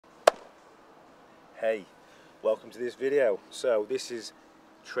Hey, welcome to this video. So this is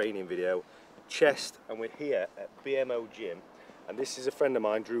training video, chest, and we're here at BMO Gym, and this is a friend of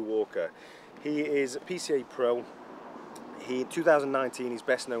mine, Drew Walker. He is a PCA pro. In 2019 he's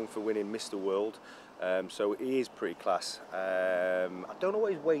best known for winning Mr World, so he is pretty class. I don't know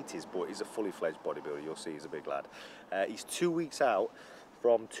what his weight is, but he's a fully fledged bodybuilder. You'll see he's a big lad. He's 2 weeks out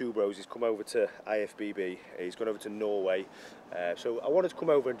from Two Bros. He's come over to IFBB. He's gone over to Norway. So I wanted to come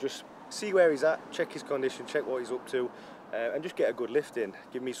over and just see where he's at, check his condition, check what he's up to, and just get a good lift in,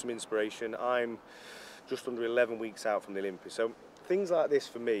 give me some inspiration. I'm just under 11 weeks out from the Olympia, so things like this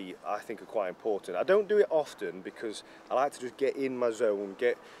for me I think are quite important. I don't do it often because I like to just get in my zone,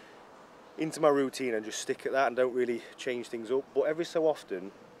 get into my routine and just stick at that and don't really change things up. But every so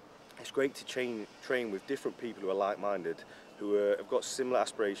often it's great to train with different people who are like-minded, who have got similar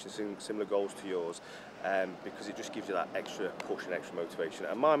aspirations and similar goals to yours, because it just gives you that extra push and extra motivation.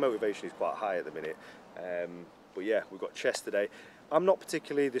 And my motivation is quite high at the minute. But yeah, we've got chest today. I'm not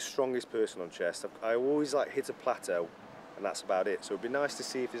particularly the strongest person on chest. I always like hit a plateau, and that's about it. So it'd be nice to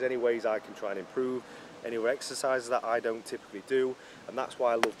see if there's any ways I can try and improve, any exercises that I don't typically do. And that's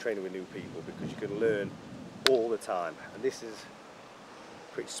why I love training with new people, because you can learn all the time. And this is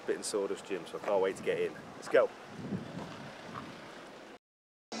a pretty spitting sawdust gym, so I can't wait to get in. Let's go.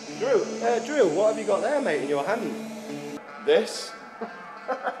 Drew, what have you got there, mate, in your hand? This?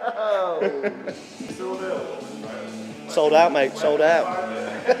 Sold out, mate, sold out.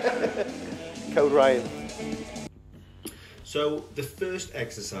 Code Ryan. So the first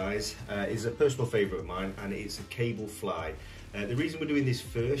exercise is a personal favourite of mine, and it's a cable fly. The reason we're doing this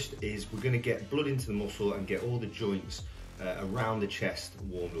first is we're going to get blood into the muscle and get all the joints around the chest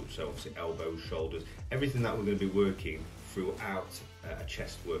warmed up, so obviously elbows, shoulders, everything that we're going to be working throughout a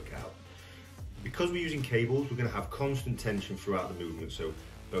chest workout. Because we're using cables, we're going to have constant tension throughout the movement, so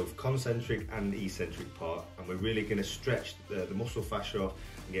both concentric and eccentric part, and we're really going to stretch the muscle fascia off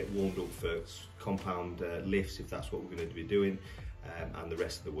and get warmed up for compound lifts, if that's what we're going to be doing, and the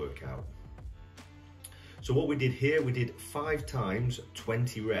rest of the workout. So what we did here, we did 5 times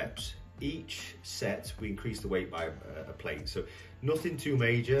 20 reps. Each set we increased the weight by a plate, so nothing too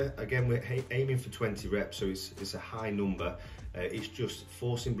major. Again, we're aiming for 20 reps, so it's a high number. It's just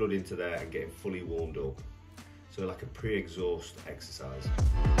forcing blood into there and getting fully warmed up, so like a pre-exhaust exercise.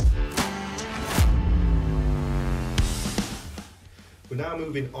 We're now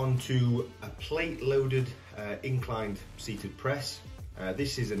moving on to a plate loaded inclined seated press.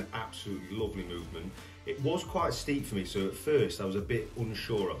 This is an absolutely lovely movement. It was quite steep for me, so at first I was a bit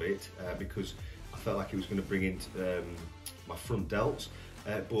unsure of it because I felt like it was going to bring in my front delts,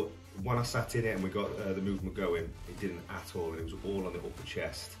 but when I sat in it and we got the movement going, it didn't at all, and it was all on the upper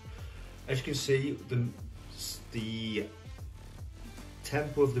chest. As you can see, the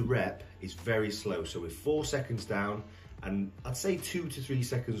tempo of the rep is very slow, so we're 4 seconds down, and I'd say 2 to 3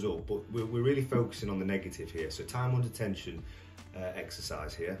 seconds up, but we're really focusing on the negative here, so time under tension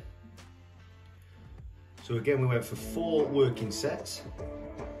exercise here. So again, we went for 4 working sets.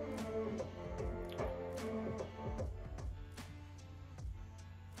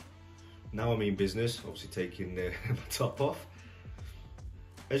 Now I mean business, obviously taking my top off.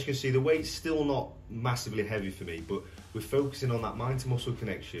 As you can see, the weight's still not massively heavy for me, but we're focusing on that mind to muscle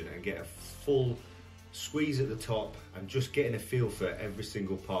connection and get a full squeeze at the top and just getting a feel for every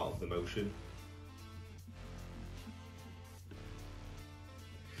single part of the motion.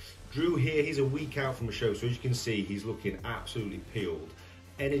 Drew here, he's a week out from a show, so as you can see, he's looking absolutely peeled.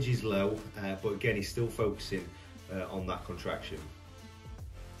 Energy's low, but again, he's still focusing on that contraction.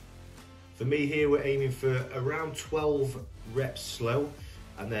 For me here, we're aiming for around 12 reps slow,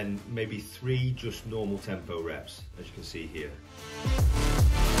 and then maybe 3 just normal tempo reps, as you can see here.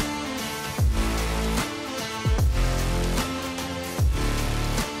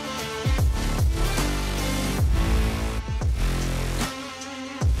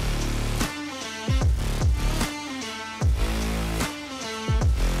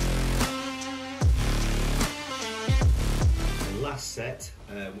 Set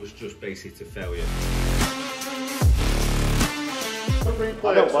was just basically to failure.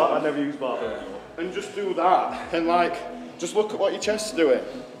 I don't bar, I never use barbell. And just do that, and like, just look at what your chest's doing.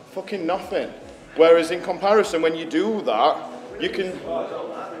 Fucking nothing. Whereas in comparison, when you do that, you can,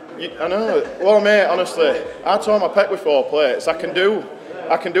 I know, well mate, honestly, I tore my pec with 4 plates. I can do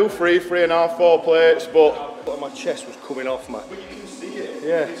 3, 3.5, 4 plates, but My chest was coming off, man. But you can see it.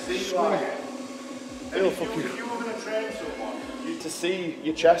 Yeah. You can see like, and if you were going to train someone, to see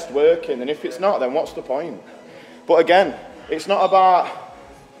your chest working, and if it's not, then what's the point? But again, it's not about,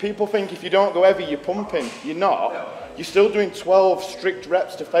 people think if you don't go heavy, you're pumping. You're not. You're still doing 12 strict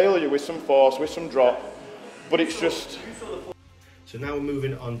reps to failure with some force, with some drop, but it's just... So now we're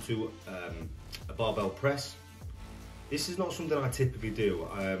moving on to a barbell press. This is not something I typically do.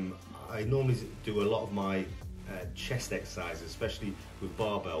 I normally do a lot of my chest exercises, especially with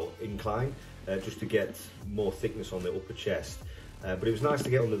barbell incline, just to get more thickness on the upper chest. But it was nice to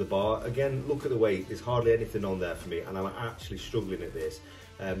get under the bar. Again, look at the weight, there's hardly anything on there for me, and I'm actually struggling at this.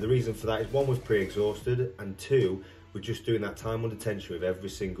 The reason for that is, one, we're pre-exhausted, and two, we're just doing that time under tension with every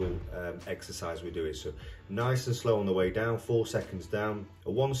single exercise we're doing. So nice and slow on the way down, 4 seconds down,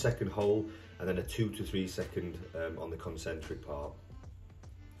 a 1 second hold, and then a 2 to 3 second on the concentric part.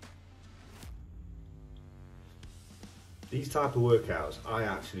 These type of workouts I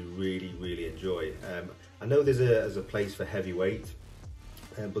actually really enjoy. I know there's a place for heavyweight,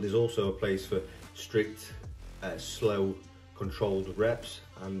 but there's also a place for strict, slow, controlled reps,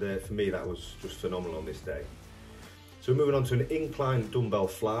 and for me that was just phenomenal on this day. So we're moving on to an incline dumbbell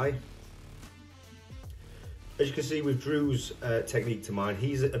fly. As you can see with Drew's technique to mine,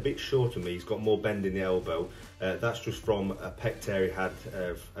 he's a bit shorter than me, he's got more bend in the elbow. That's just from a pec tear he had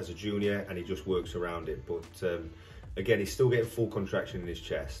as a junior, and he just works around it. But again, he's still getting full contraction in his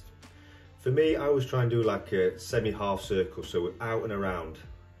chest. For me, I always try and do like a semi-half circle, so we're out and around,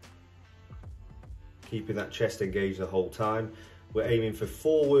 keeping that chest engaged the whole time. We're aiming for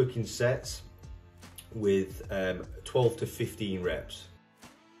 4 working sets with 12 to 15 reps.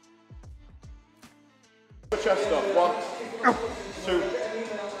 Chest up, 1,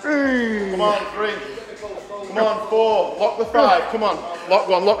 2, come on, 3, come on, 4, lock the 5, come on, lock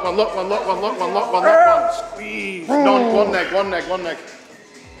 1, lock 1, lock 1, lock 1, lock 1, lock 1, lock 1, squeeze, no, one leg,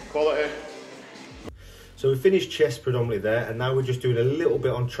 call it in. So we finished chest predominantly there, and now we're just doing a little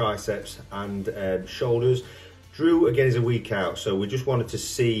bit on triceps and shoulders. Drew, again, is a week out, so we just wanted to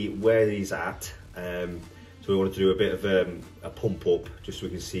see where he's at. So we wanted to do a bit of a pump up, just so we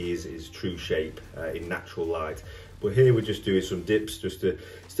can see his true shape in natural light. But here we're just doing some dips, just to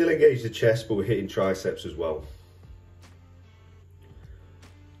still engage the chest, but we're hitting triceps as well.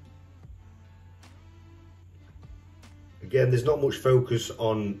 Again, there's not much focus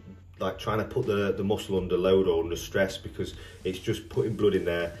on like trying to put the muscle under load or under stress, because it's just putting blood in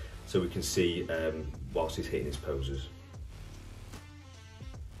there so we can see whilst he's hitting his poses.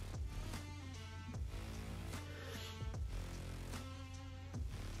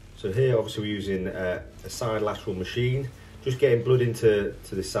 So here obviously we're using a side lateral machine, just getting blood into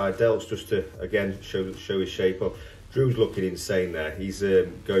the side delts, just to again show his shape up. Drew's looking insane there. He's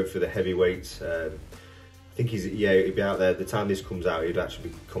going for the heavy weights. I think he'd be out there, the time this comes out, he'd actually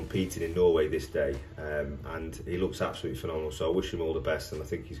be competing in Norway this day, and he looks absolutely phenomenal, so I wish him all the best, and I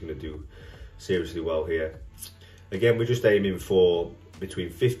think he's going to do seriously well here. Again, we're just aiming for between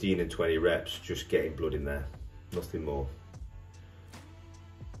 15 and 20 reps, just getting blood in there, nothing more.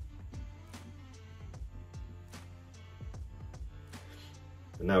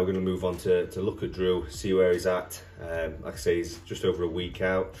 And now we're going to move on to look at Drew, see where he's at. Like I say, he's just over a week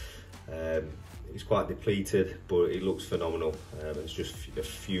out. He's quite depleted, but he looks phenomenal. It's just a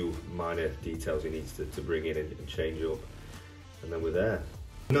few minor details he needs to bring in and change up, and then we're there.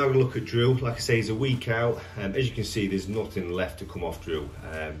 Now we're going to look at Drew. Like I say, he's a week out. As you can see, there's nothing left to come off Drew.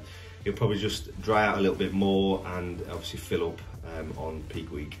 He'll probably just dry out a little bit more and obviously fill up on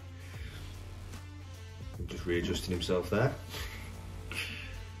peak week. I'm just readjusting himself there.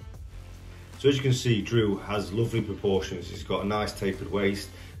 So as you can see, Drew has lovely proportions. He's got a nice tapered waist,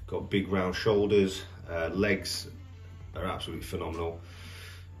 got big round shoulders, legs are absolutely phenomenal.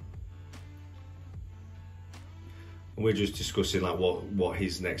 And we're just discussing like what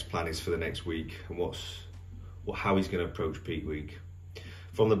his next plan is for the next week, and how he's going to approach peak week.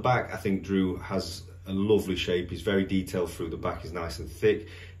 From the back, I think Drew has a lovely shape. He's very detailed through the back, is nice and thick.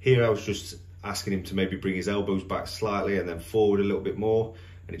 Here I was just asking him to maybe bring his elbows back slightly and then forward a little bit more,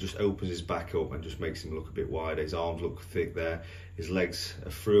 and it just opens his back up and just makes him look a bit wider. His arms look thick there, his legs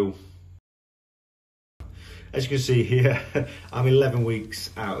are through. As you can see here, I'm 11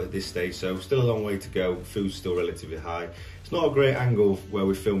 weeks out at this stage, so still a long way to go. Food's still relatively high. It's not a great angle where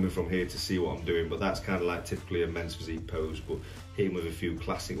we're filming from here to see what I'm doing, but that's kind of like typically a men's physique pose, but hitting with a few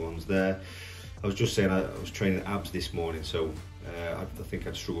classic ones there. I was just saying I was training abs this morning, so I think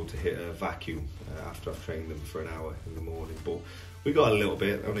I'd struggle to hit a vacuum after I've trained them for an hour in the morning, but we got a little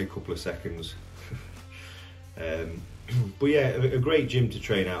bit, only a couple of seconds. But yeah, a great gym to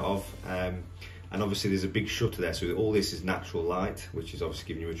train out of, and obviously there's a big shutter there, so all this is natural light, which is obviously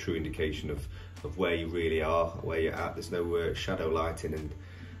giving you a true indication of where you really are, where you're at. There's no shadow lighting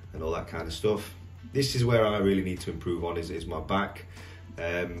and all that kind of stuff. This is where I really need to improve on, is my back.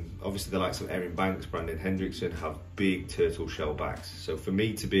 Obviously the likes of Erin Banks, Brandon Hendrickson have big turtle shell backs. So for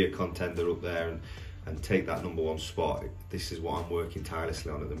me to be a contender up there and take that #1 spot, this is what I'm working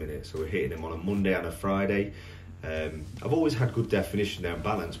tirelessly on at the minute. So we're hitting them on a Monday and a Friday. I've always had good definition there and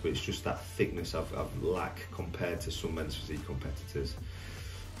balance, but it's just that thickness I've lack compared to some men's physique competitors.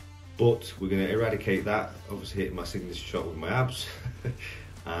 But we're going to eradicate that, obviously hitting my signature shot with my abs,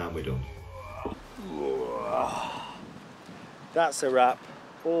 and we're done. That's a wrap,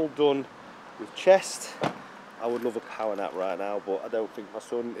 all done with chest. I would love a power nap right now, but I don't think my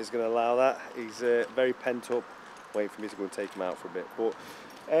son is going to allow that. He's very pent up, waiting for me to go and take him out for a bit. But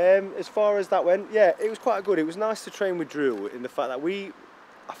as far as that went, yeah, it was quite good. It was nice to train with Drew in the fact that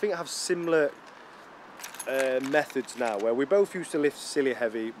I think, have similar methods now, where we both used to lift silly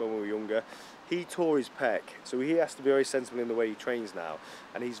heavy when we were younger. He tore his pec, so he has to be very sensible in the way he trains now,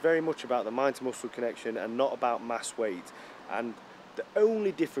 and he's very much about the mind to muscle connection and not about mass weight. And the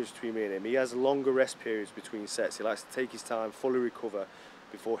only difference between me and him, he has longer rest periods between sets. He likes to take his time, fully recover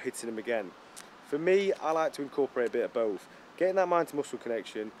before hitting him again. For me, I like to incorporate a bit of both. Getting that mind to muscle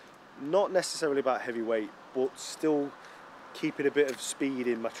connection, not necessarily about heavy weight, but still keeping a bit of speed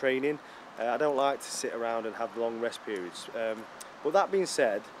in my training. I don't like to sit around and have long rest periods. But that being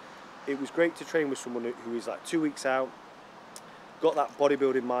said, it was great to train with someone who is like 2 weeks out, got that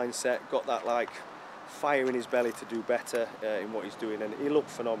bodybuilding mindset, got that like fire in his belly to do better in what he's doing, and he looked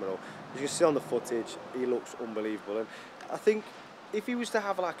phenomenal. As you can see on the footage, he looks unbelievable. And I think if he was to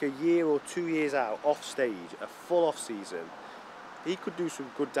have like a year or 2 years out off stage, a full off season, he could do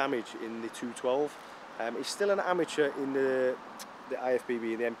some good damage in the 212. He's still an amateur in the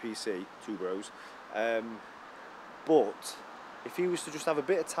IFBB and the NPC, two bros. But if he was to just have a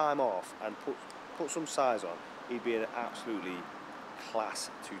bit of time off and put some size on, he'd be an absolutely class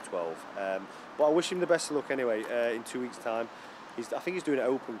 212. But I wish him the best of luck anyway in 2 weeks' time. I think he's doing an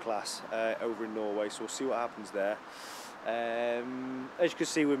open class over in Norway, so we'll see what happens there. As you can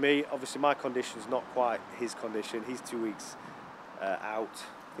see with me, obviously my condition's not quite his condition. He's 2 weeks out.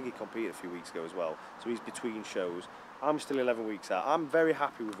 I think he competed a few weeks ago as well, so he's between shows. I'm still 11 weeks out. I'm very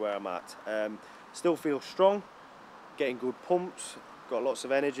happy with where I'm at. Still feel strong, getting good pumps, got lots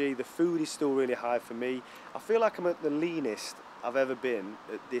of energy. The food is still really high for me. I feel like I'm at the leanest I've ever been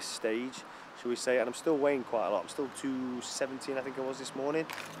at this stage, shall we say, and I'm still weighing quite a lot. I'm still 217, I think I was this morning.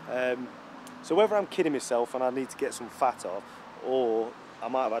 So whether I'm kidding myself and I need to get some fat off, or I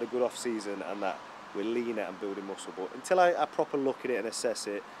might have had a good off season and that we're leaner and building muscle, but until I proper look at it and assess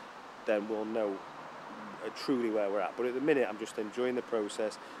it, then we'll know truly where we're at. But at the minute, I'm just enjoying the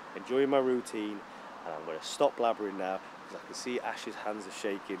process, enjoying my routine, and I'm going to stop blabbering now because I can see Ash's hands are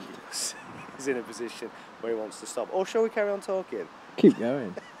shaking because he's in a position where he wants to stop. Or shall we carry on talking? Keep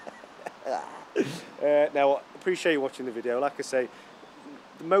going. Now, I appreciate you watching the video. Like I say,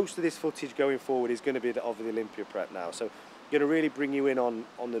 most of this footage going forward is going to be of the Olympia prep now. So I'm going to really bring you in on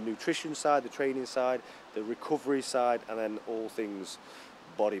the nutrition side, the training side, the recovery side, and then all things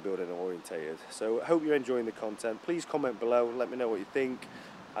bodybuilding orientated. So I hope you're enjoying the content. Please comment below, let me know what you think,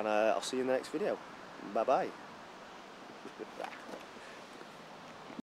 and I'll see you in the next video. Bye bye.